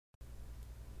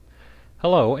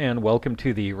Hello and welcome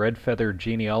to the Red Feather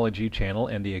Genealogy channel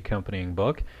and the accompanying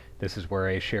book. This is where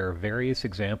I share various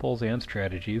examples and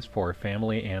strategies for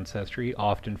family ancestry,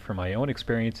 often from my own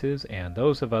experiences and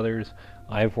those of others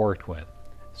I've worked with.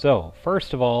 So,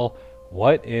 first of all,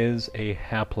 what is a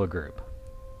haplogroup?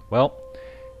 Well,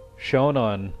 shown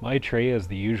on my tree as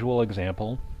the usual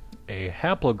example, a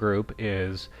haplogroup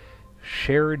is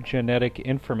shared genetic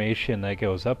information that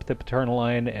goes up the paternal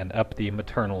line and up the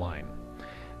maternal line.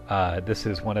 This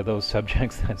is one of those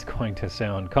subjects that's going to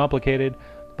sound complicated,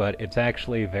 but it's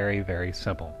actually very, very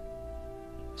simple.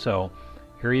 So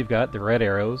here you've got the red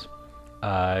arrows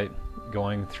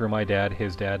going through my dad,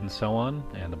 his dad, and so on,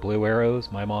 and the blue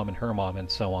arrows, my mom and her mom, and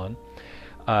so on.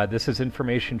 This is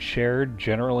information shared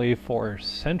generally for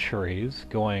centuries,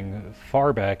 going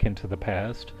far back into the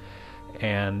past,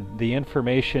 and the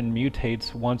information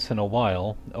mutates once in a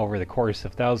while over the course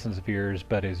of thousands of years,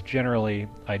 but is generally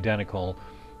identical.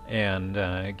 And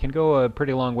it can go a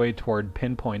pretty long way toward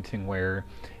pinpointing where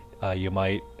you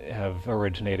might have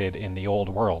originated in the old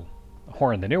world,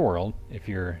 or in the new world, if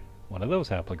you're one of those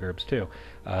haplogroups too.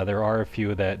 There are a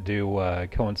few that do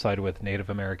coincide with Native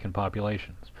American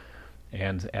populations.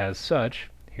 And as such,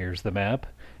 here's the map.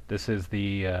 This is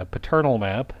the paternal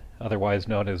map, otherwise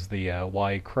known as the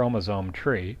Y chromosome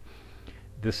tree.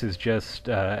 This is just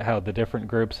how the different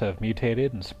groups have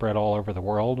mutated and spread all over the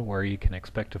world, where you can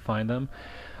expect to find them.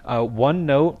 One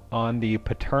note on the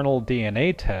paternal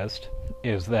DNA test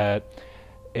is that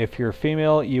if you're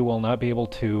female, you will not be able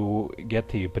to get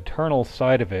the paternal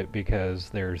side of it because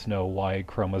there's no Y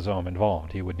chromosome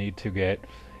involved. You would need to get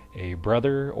a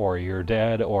brother or your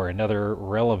dad or another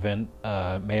relevant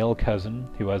male cousin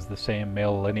who has the same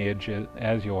male lineage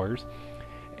as yours,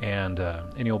 and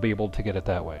you'll be able to get it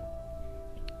that way.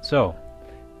 So,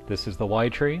 this is the Y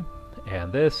tree,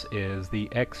 and this is the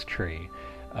X tree,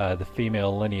 the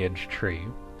female lineage tree.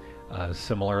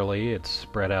 Similarly, it's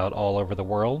spread out all over the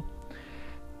world.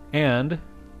 And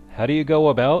how do you go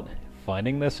about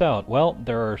finding this out? Well,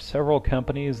 there are several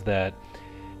companies that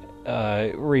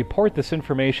report this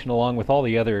information along with all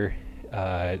the other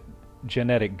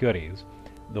genetic goodies.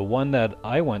 The one that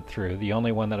I went through, the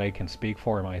only one that I can speak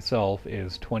for myself,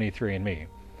 is 23andMe.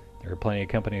 There are plenty of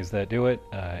companies that do it.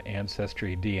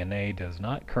 Ancestry DNA does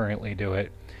not currently do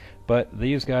it, but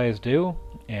these guys do,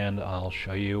 and I'll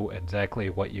show you exactly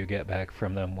what you get back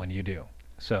from them when you do.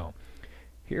 So,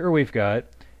 here we've got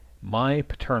my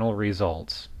paternal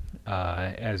results.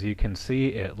 As you can see,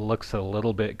 it looks a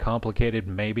little bit complicated,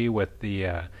 maybe with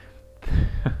the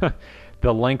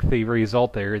the lengthy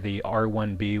result there, the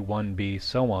R1b, 1b,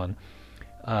 so on.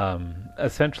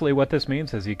 Essentially what this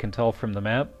means, as you can tell from the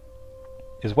map,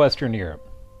 is Western Europe.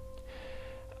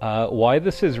 Why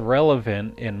this is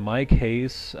relevant in my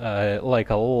case,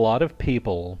 like a lot of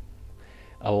people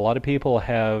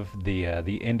have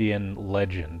the Indian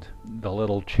legend, the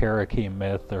little Cherokee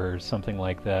myth or something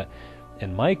like that.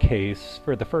 In my case,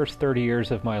 for the first 30 years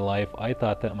of my life, I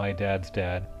thought that my dad's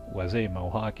dad was a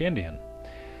Mohawk Indian.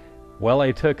 Well,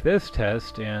 I took this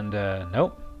test and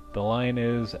nope, the line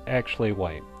is actually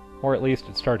white, or at least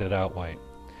it started out white.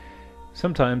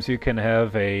 Sometimes you can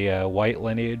have a white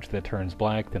lineage that turns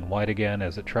black, then white again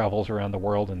as it travels around the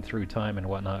world and through time and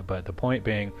whatnot, but the point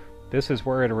being, this is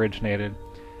where it originated,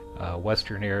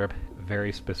 Western Europe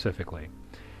very specifically.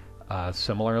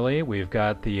 Similarly, we've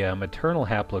got the maternal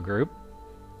haplogroup,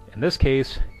 in this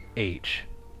case, H.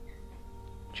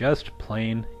 Just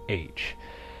plain H.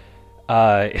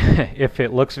 If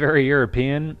it looks very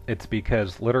European, it's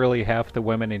because literally half the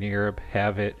women in Europe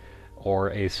have it, or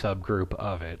a subgroup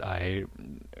of it. I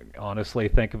honestly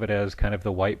think of it as kind of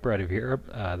the white bread of Europe.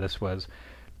 This was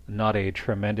not a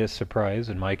tremendous surprise.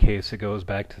 In my case, it goes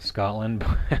back to Scotland,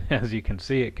 but as you can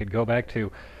see, it could go back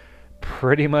to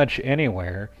pretty much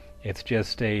anywhere. It's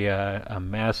just a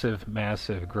massive,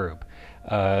 massive group.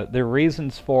 The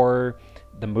reasons for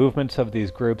the movements of these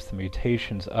groups, the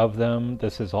mutations of them,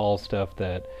 this is all stuff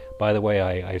that, by the way,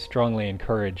 I strongly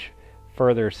encourage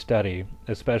further study,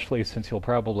 especially since you'll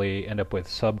probably end up with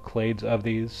subclades of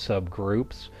these,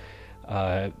 subgroups.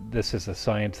 This is a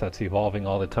science that's evolving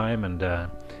all the time, and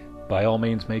by all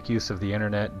means make use of the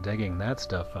internet digging that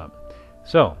stuff up.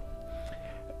 So,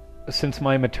 since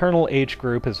my maternal H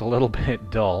group is a little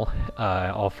bit dull,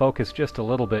 I'll focus just a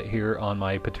little bit here on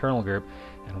my paternal group,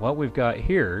 and what we've got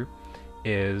here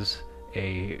is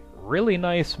a really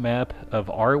nice map of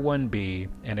R1b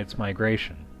and its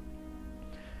migration.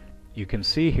 You can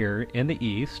see here in the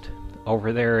east,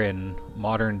 over there in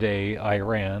modern-day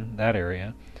Iran, that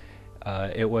area,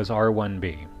 it was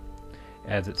R1b.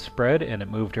 As it spread and it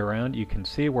moved around, you can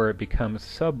see where it becomes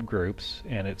subgroups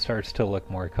and it starts to look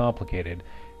more complicated.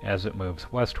 as it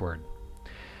moves westward.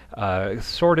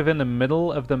 Sort of in the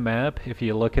middle of the map, if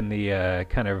you look in the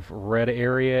kind of red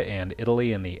area and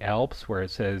Italy in the Alps where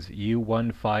it says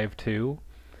U152,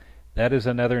 that is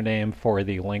another name for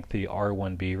the lengthy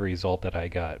R1b result that I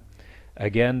got.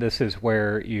 Again, this is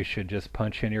where you should just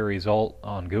punch in your result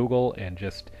on Google and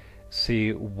just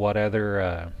see what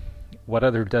other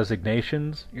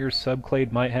designations your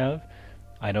subclade might have.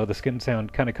 I know this can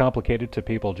sound kind of complicated to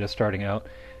people just starting out,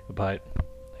 but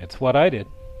it's what I did.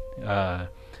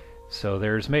 So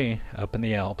there's me up in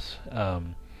the Alps.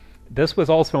 This was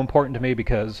also important to me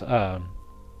because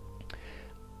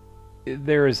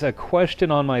there is a question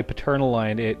on my paternal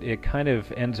line. It kind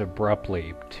of ends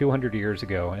abruptly 200 years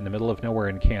ago in the middle of nowhere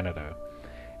in Canada.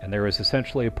 And there was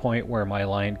essentially a point where my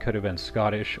line could have been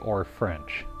Scottish or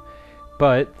French.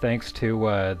 But thanks to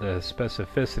the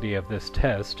specificity of this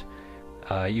test,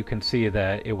 you can see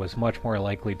that it was much more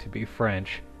likely to be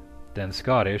French than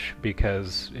Scottish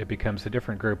because it becomes a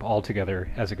different group altogether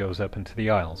as it goes up into the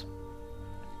Isles,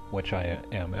 which I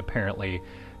am apparently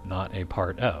not a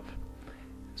part of.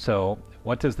 So,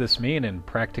 what does this mean in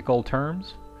practical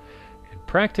terms? In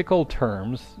practical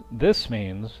terms, this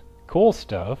means cool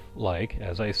stuff like,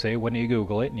 as I say, when you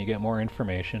Google it and you get more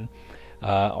information,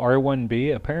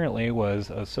 R1b apparently was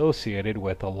associated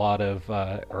with a lot of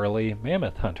early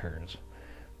mammoth hunters.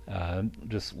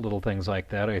 Just little things like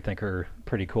that I think are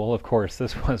pretty cool. Of course,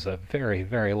 this was a very,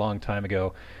 very long time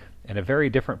ago in a very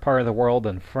different part of the world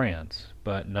than France,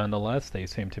 but nonetheless they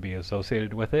seem to be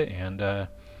associated with it, and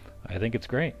I think it's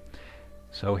great.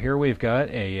 So here we've got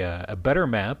a better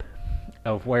map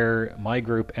of where my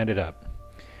group ended up.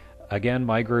 Again,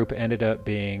 my group ended up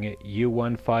being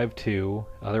U152,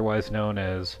 otherwise known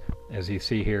as you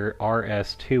see here,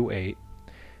 RS28.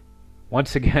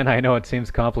 Once again, I know it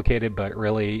seems complicated, but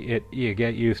really, you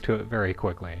get used to it very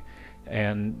quickly.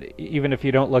 And even if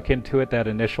you don't look into it, that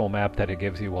initial map that it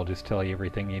gives you will just tell you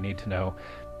everything you need to know.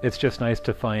 It's just nice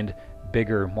to find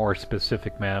bigger, more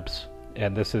specific maps,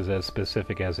 and this is as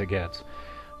specific as it gets.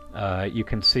 You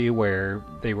can see where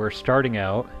they were starting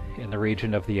out in the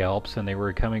region of the Alps, and they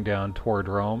were coming down toward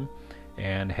Rome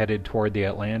and headed toward the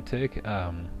Atlantic.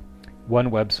 One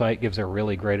website gives a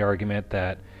really great argument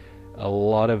that a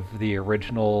lot of the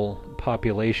original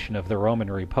population of the Roman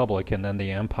Republic and then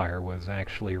the Empire was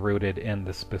actually rooted in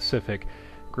the specific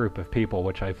group of people,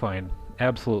 which I find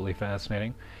absolutely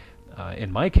fascinating. In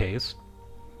my case,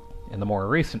 in the more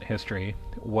recent history,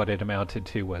 what it amounted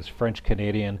to was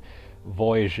French-Canadian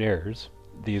voyageurs.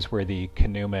 These were the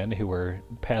canoemen who were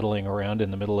paddling around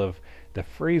in the middle of the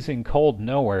freezing cold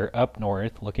nowhere up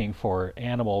north looking for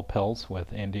animal pelts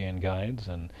with Indian guides,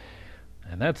 and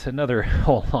that's another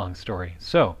whole long story.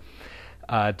 So,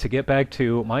 to get back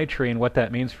to my tree and what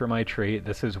that means for my tree,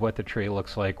 this is what the tree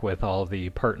looks like with all the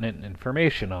pertinent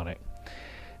information on it.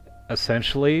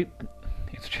 Essentially,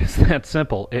 it's just that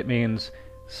simple. It means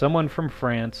someone from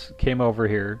France came over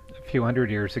here a few hundred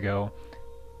years ago,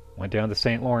 went down the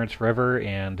St. Lawrence River,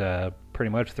 and pretty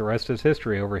much the rest is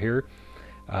history over here,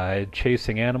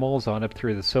 chasing animals on up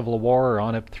through the Civil War, or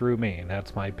on up through me.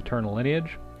 That's my paternal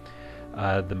lineage.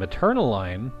 The maternal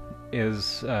line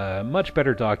is much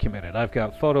better documented. I've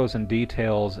got photos and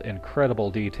details,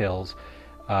 incredible details.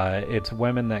 It's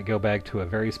women that go back to a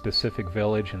very specific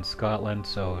village in Scotland,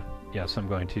 so yes, I'm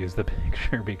going to use the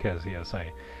picture because yes,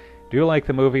 I do like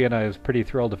the movie, and I was pretty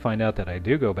thrilled to find out that I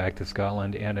do go back to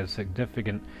Scotland in a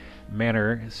significant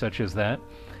manner such as that.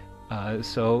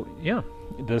 So yeah,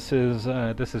 this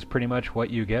is pretty much what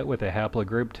you get with a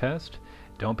haplogroup test.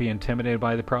 Don't be intimidated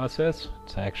by the process.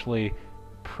 It's actually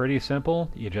pretty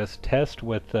simple. You just test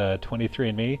with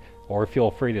 23andMe, or feel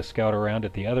free to scout around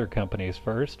at the other companies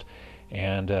first,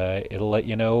 and it'll let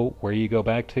you know where you go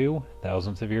back to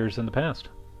thousands of years in the past.